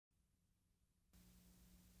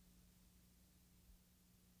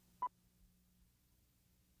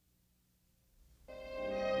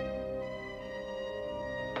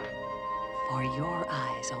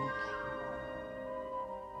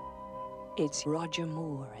It's Roger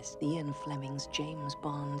Moore as Ian Fleming's James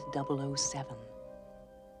Bond 007.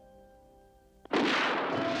 5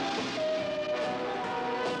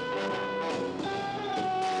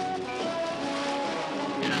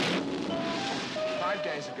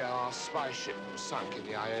 days ago, our spy ship was sunk in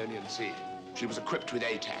the Ionian Sea. She was equipped with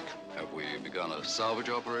ATAC. Have we begun a salvage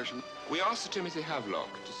operation? We asked Sir Timothy Havelock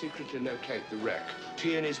to secretly locate the wreck.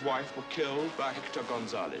 He and his wife were killed by Hector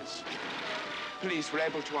Gonzalez. Police were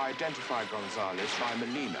able to identify Gonzalez by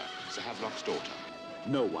Melina, Sir Havelock's daughter.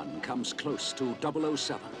 No one comes close to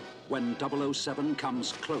 007 when 007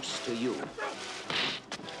 comes close to you.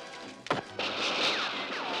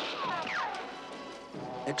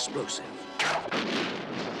 Explosive.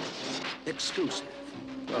 Exclusive.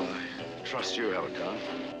 Well, I trust you, Havelock.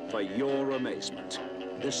 For your amazement,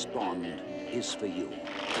 this Bond is for you.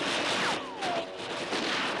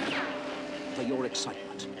 For your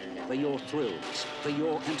excitement, for your thrills, for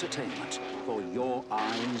your entertainment, for your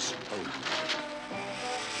eyes only.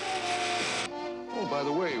 Oh, by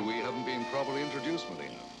the way, we haven't been properly introduced,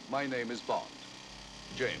 Melina. My name is Bond.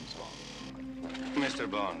 James Bond. Mr.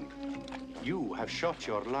 Bond, you have shot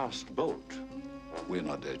your last bolt. We're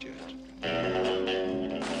not dead yet.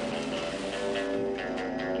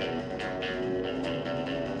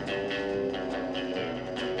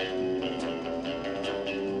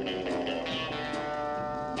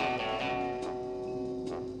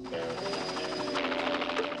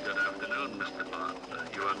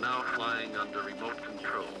 Under remote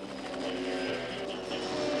control.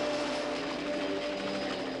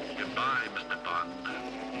 Goodbye, Mr. Bond.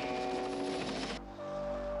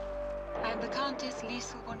 I'm the Countess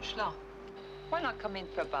Lisa von Schloss. Why not come in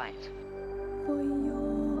for a bite? For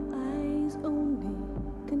your eyes only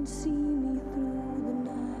can see me through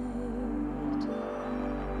the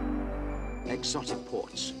night. Exotic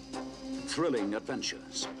ports, thrilling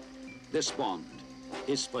adventures. This Bond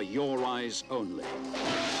is for your eyes only.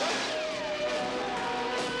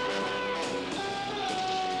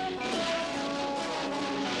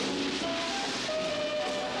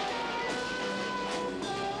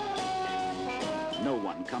 No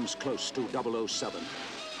one comes close to 007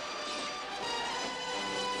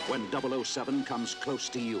 when 007 comes close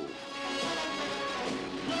to you.